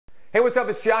Hey, what's up?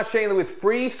 It's Josh Shanley with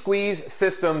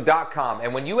freesqueezesystem.com.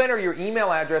 And when you enter your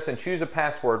email address and choose a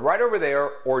password right over there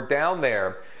or down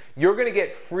there, you're going to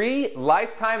get free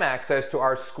lifetime access to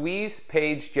our Squeeze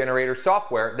Page Generator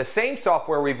software, the same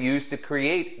software we've used to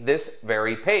create this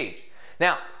very page.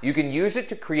 Now, you can use it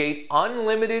to create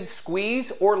unlimited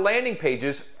squeeze or landing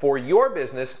pages for your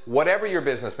business, whatever your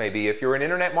business may be. If you're an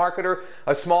internet marketer,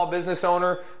 a small business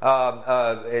owner,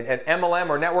 an MLM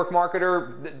or network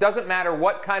marketer, it doesn't matter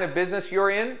what kind of business you're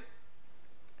in,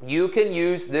 you can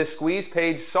use this Squeeze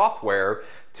Page software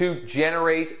to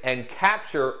generate and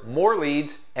capture more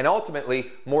leads and ultimately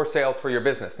more sales for your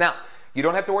business. Now, you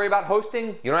don't have to worry about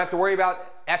hosting. You don't have to worry about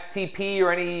FTP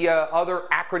or any other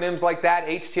acronyms like that,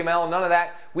 HTML, none of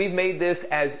that. We've made this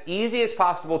as easy as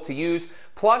possible to use.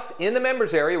 Plus, in the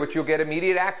members area, which you'll get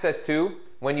immediate access to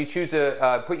when you choose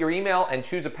to put your email and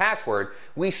choose a password,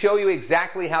 we show you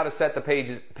exactly how to set the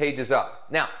pages up.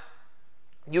 Now,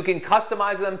 you can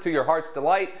customize them to your heart's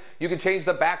delight. You can change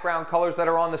the background colors that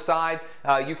are on the side.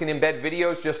 You can embed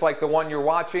videos just like the one you're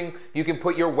watching. You can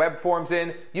put your web forms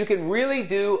in. You can really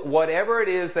do whatever it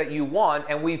is that you want,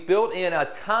 and we've built in a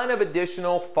ton of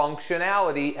additional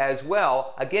functionality as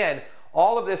well. Again,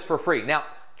 all of this for free. Now,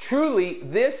 truly,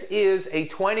 this is a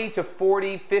 $20 to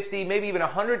 $40, $50, maybe even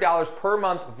 $100 per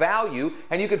month value,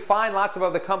 and you can find lots of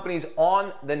other companies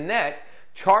on the net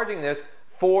charging this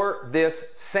for this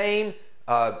same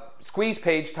squeeze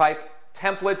page type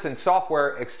templates and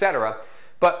software, etc.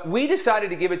 But we decided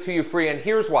to give it to you free, and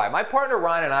here's why. My partner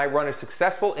Ryan and I run a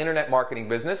successful internet marketing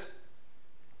business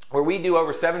where we do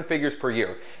over 7 figures per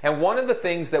year. And one of the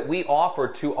things that we offer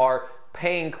to our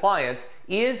paying clients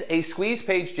is a squeeze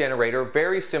page generator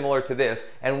very similar to this,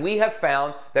 and we have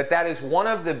found that that is one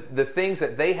of the things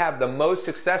that they have the most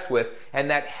success with, and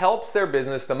that helps their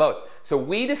business the most. So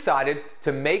we decided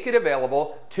to make it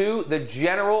available to the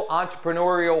general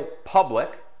entrepreneurial public,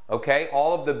 okay,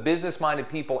 all of the business-minded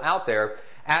people out there,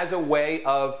 as a way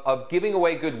of giving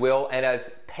away goodwill and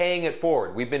as paying it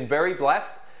forward. We've been very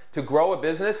blessed to grow a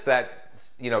business that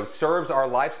serves our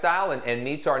lifestyle and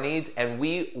meets our needs, and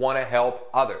we want to help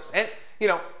others. And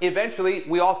eventually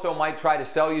we also might try to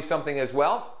sell you something as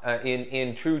well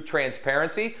in true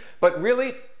transparency, but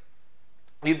really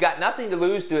you've got nothing to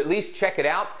lose to at least check it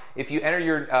out. If you enter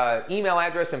your email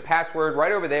address and password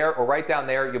right over there or right down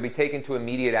there, you'll be taken to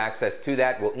immediate access to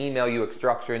that. We'll email you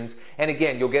instructions, and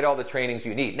again, you'll get all the trainings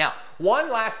you need. Now,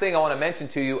 one last thing I want to mention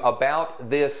to you about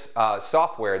this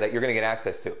software that you're going to get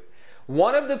access to.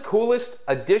 One of the coolest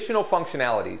additional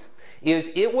functionalities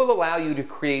is it will allow you to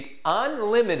create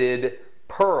unlimited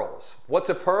pearls. What's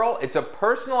a pearl? It's a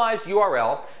personalized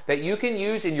URL that you can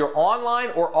use in your online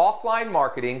or offline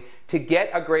marketing to get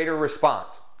a greater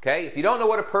response. Okay? If you don't know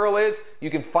what a pearl is, you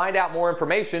can find out more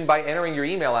information by entering your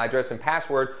email address and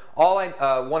password. All I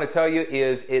want to tell you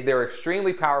is they're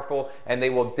extremely powerful, and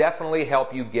they will definitely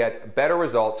help you get better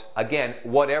results, again,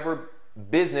 whatever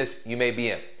business you may be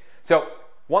in. So,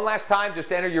 one last time,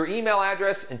 just enter your email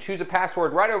address and choose a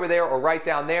password right over there or right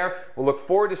down there. We'll look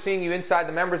forward to seeing you inside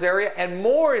the members area, and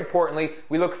more importantly,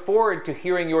 we look forward to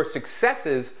hearing your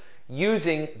successes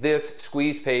using this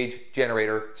Squeeze Page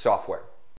Generator software.